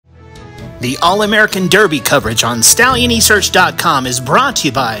The All-American Derby coverage on StallioneSearch.com is brought to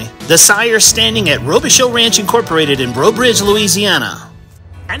you by the sires standing at Ruidoso Ranch Incorporated in Breaux Bridge, Louisiana.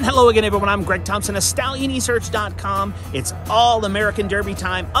 And hello again, everyone. I'm Greg Thompson of StallioneSearch.com. It's All-American Derby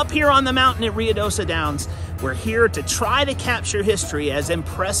time up here on the mountain at Ruidoso Downs. We're here to try to capture history as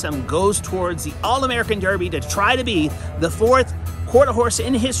Empressum goes towards the All-American Derby to try to be the fourth quarter horse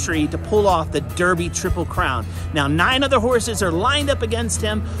in history to pull off the Derby Triple Crown. Now, 9 other horses are lined up against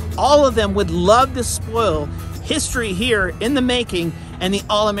him. All of them would love to spoil history here in the making and the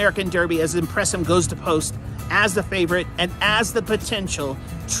All-American Derby as Empressum goes to post as the favorite and as the potential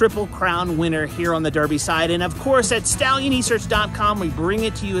Triple Crown winner here on the Derby side. And of course, at StallioneSearch.com, we bring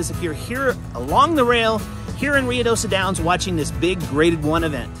it to you as if you're here along the rail, here in Ruidoso Downs, watching this big Graded 1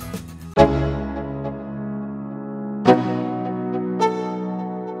 event.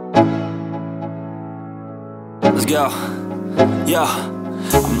 Let's go. Yo,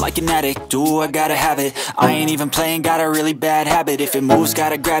 I'm like an addict, do I gotta have it. I ain't even playing, got a really bad habit. If it moves,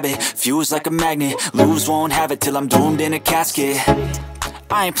 gotta grab it, fuse like a magnet. Lose, won't have it till I'm doomed in a casket.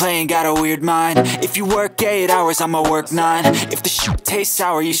 I ain't playing, got a weird mind. If you work 8 hours, I'ma work 9. If the shit tastes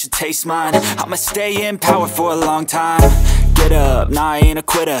sour, you should taste mine. I'ma stay in power for a long time. Get up, nah, I ain't a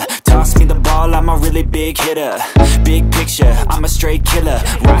quitter. Toss me the ball, I'm a really big hitter. Big picture, I'm a straight killer.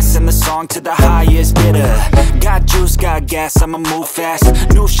 Rising the song to the highest bidder. Got juice, got gas, I'ma move fast.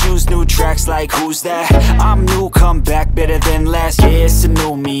 New shoes, new tracks, like who's that? I'm new, come back, better than last. Yeah, it's a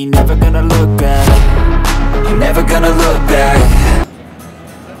new me, never gonna look back. I'm never gonna look back.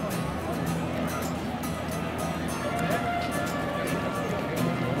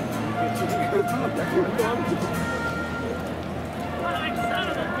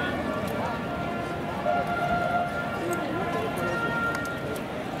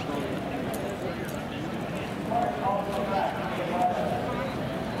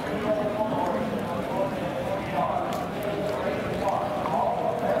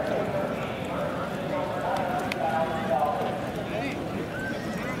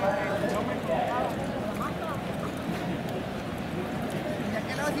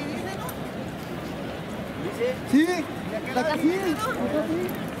 Sí, acá sí,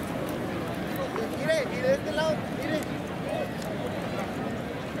 Mire, y de este lado, mire.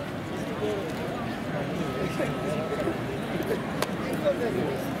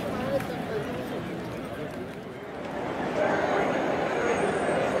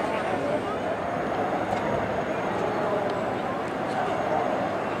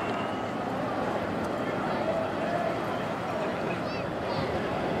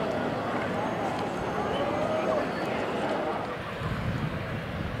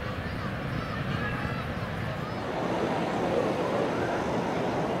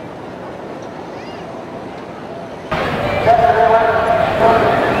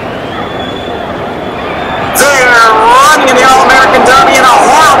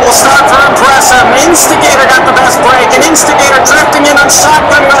 Start for Empressum. Instigator got the best break, and Instigator drifting in on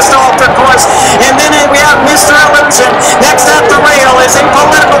shotgun rest alter course. And then we have Mr. Ellipson. Next at the rail is a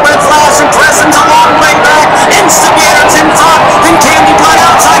political red flash. Empressum's a long way back. Instigator's in front. Then Candy Blood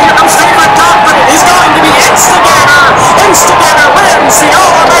outside. Here comes Favorite Confident. He's going to be Instigator. Instigator wins the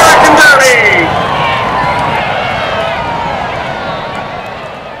All-American Derby.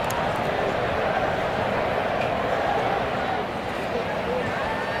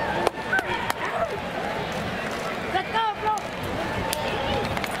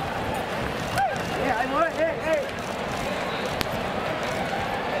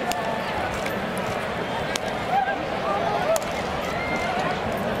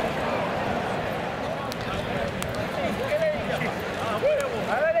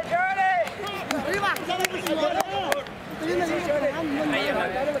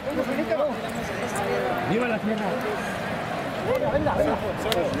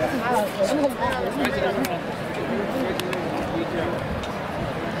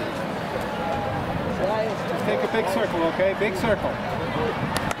 Take a big circle, okay? Big circle.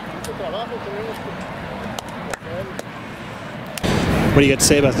 What do you got to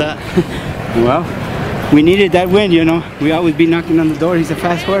say about that? Well, we needed that win, you know. We always be knocking on the door. He's a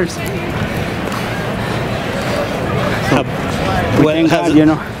fast horse.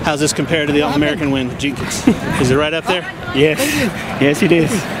 How's this compare to the All-American win, Jenkins? Is it right up there? Yes. Yes, it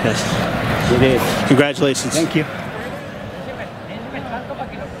is. Yes. It is. Congratulations. Thank you.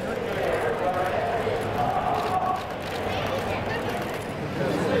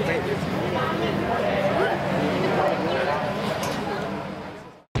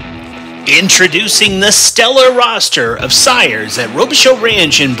 Introducing the stellar roster of sires at Ruidoso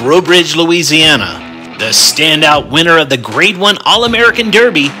Ranch in Breaux Bridge, Louisiana. The standout winner of the Grade 1 All-American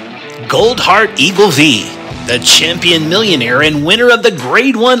Derby, Gold Heart Eagle V, the champion millionaire and winner of the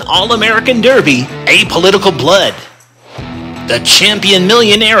Grade 1 All-American Derby, Apolitical Blood. The champion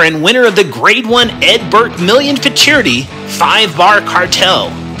millionaire and winner of the Grade 1 Ed Burke Million Futurity, 5-Bar Cartel.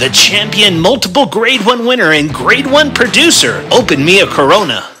 The champion multiple Grade 1 winner and Grade 1 producer, Open Me a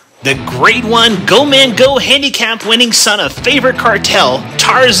Corona. The Grade 1 Go Man Go handicap winning son of favorite cartel,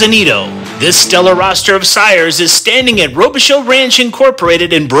 Tarzanito. This stellar roster of sires is standing at Ruidoso Ranch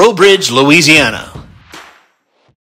Incorporated in Breaux Bridge, Louisiana.